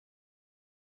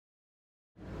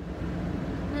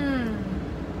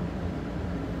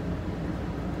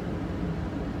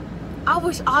I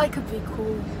wish I could be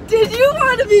cool. Did you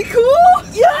want to be cool?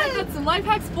 Yeah! I got some life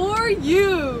hacks for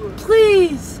you.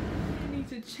 Please. You need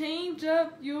to change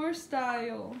up your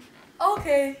style.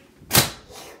 Okay.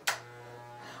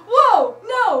 Whoa!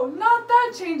 No, not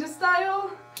that change of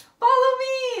style. Follow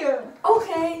me.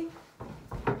 Okay.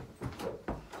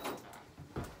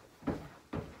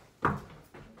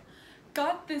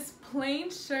 Got this plain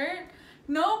shirt?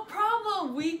 No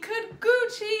problem. We could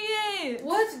Gucci it.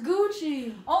 What's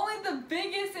Gucci? Only the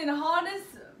biggest and hottest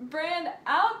brand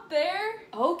out there.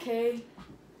 Okay.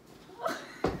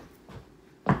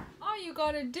 All you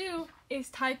gotta do is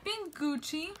type in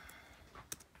Gucci,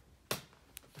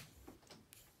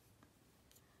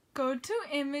 go to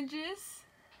images,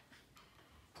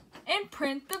 and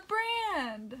print the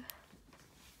brand.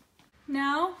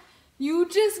 Now you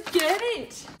just get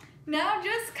it. Now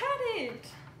just cut it.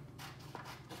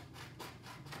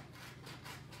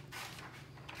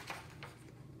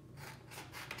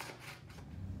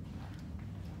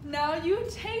 Now you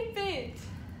tape it.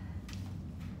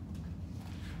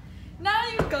 Now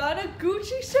you got a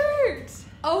Gucci shirt.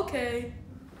 Okay.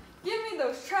 Give me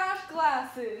those trash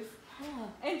glasses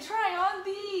and try on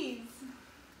these.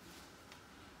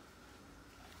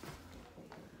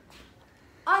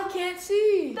 I can't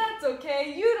see. That's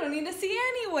okay. You don't need to see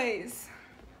anyways.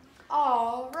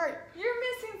 All right. You're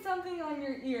missing something on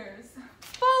your ears.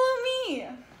 Follow me.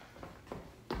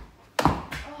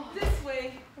 Oh, This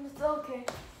way. it's okay.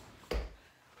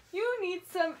 You need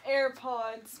some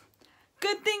AirPods.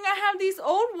 Good thing I have these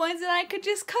old ones and I could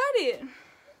just cut it.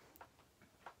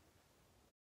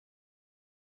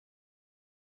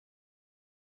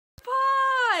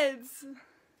 Pods!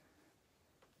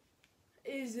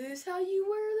 Is this how you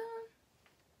wear them?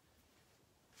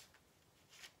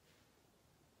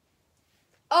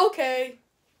 Okay.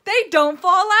 They don't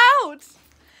fall out.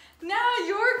 Now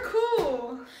you're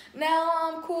cool.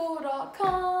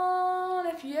 NowI'mCool.com.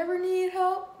 If you ever need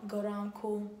help, go to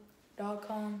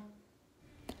I'mCool.com.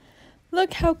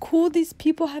 Look how cool these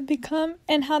people have become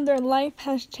and how their life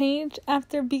has changed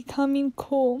after becoming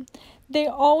cool. They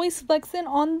always flexing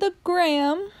on the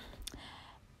gram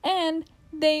and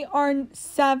they are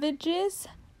savages,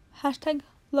 hashtag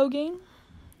Logan,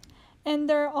 and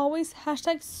they're always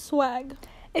hashtag swag.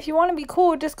 If you want to be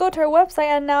cool, just go to our website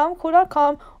at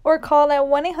NowI'mCool.com or call at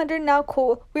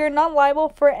 1-800-NOW-COOL. We are not liable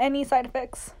for any side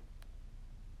effects.